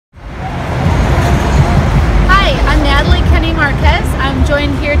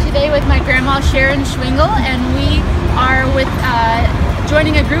joined here today with my grandma Sharon Schwingle, and we are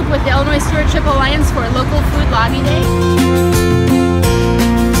joining a group with the Illinois Stewardship Alliance for Local Food Lobby Day.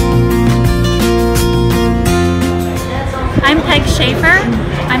 I'm Peg Schaefer.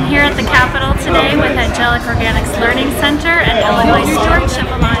 I'm here at the Capitol today with Angelic Organics Learning Center and Illinois Stewardship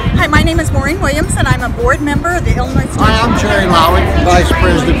Alliance. Hi, my name is Maureen Williams and I'm a board member of the Illinois Stewardship Hi, I'm Jerry Lowick, Vice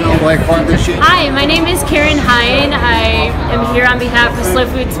President of Illinois Farm Mission. Hi, my name is Karen Hine. I am here on behalf of Slow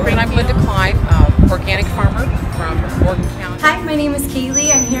Food Springfield. I'm Linda Klein, organic farmer from Morgan County. Hi, my name is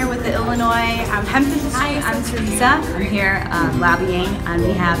Kaylee. I'm here with the Illinois Hemp Industry. Hi, I'm Teresa. I'm here lobbying on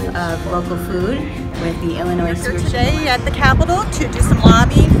behalf of local food with the Illinois Stewardship today at the Capitol to do some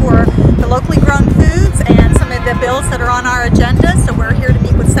lobbying for the locally grown foods and some of the bills that are on our agenda. So we're here to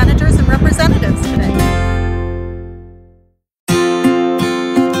meet with senators and representatives today.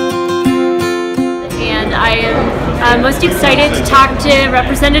 And I am most excited to talk to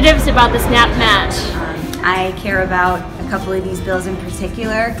representatives about the SNAP match. I care about a couple of these bills in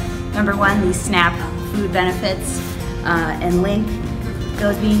particular. Number one, these SNAP food benefits and LINK.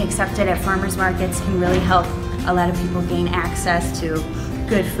 Those being accepted at farmers markets can really help a lot of people gain access to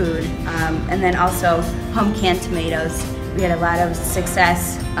good food. And then also home canned tomatoes. We had a lot of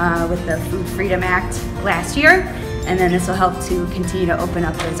success with the Food Freedom Act last year, and then this will help to continue to open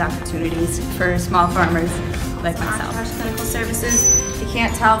up those opportunities for small farmers like myself. Oshkosh Clinical Services. If you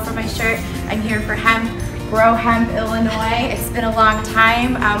can't tell from my shirt, I'm here for Hemp. Grow Hemp, Illinois. It's been a long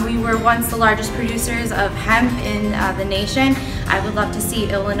time. We were once the largest producers of hemp in the nation. I would love to see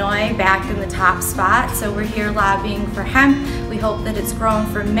Illinois back in the top spot, so we're here lobbying for hemp. We hope that it's grown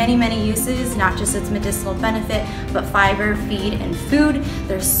for many, many uses, not just its medicinal benefit, but fiber, feed, and food.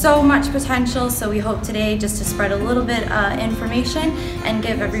 There's so much potential, so we hope today just to spread a little bit information and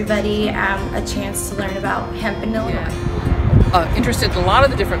give everybody a chance to learn about hemp in Illinois. Interested in a lot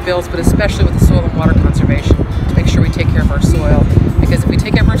of the different bills, but especially with the soil and water conservation.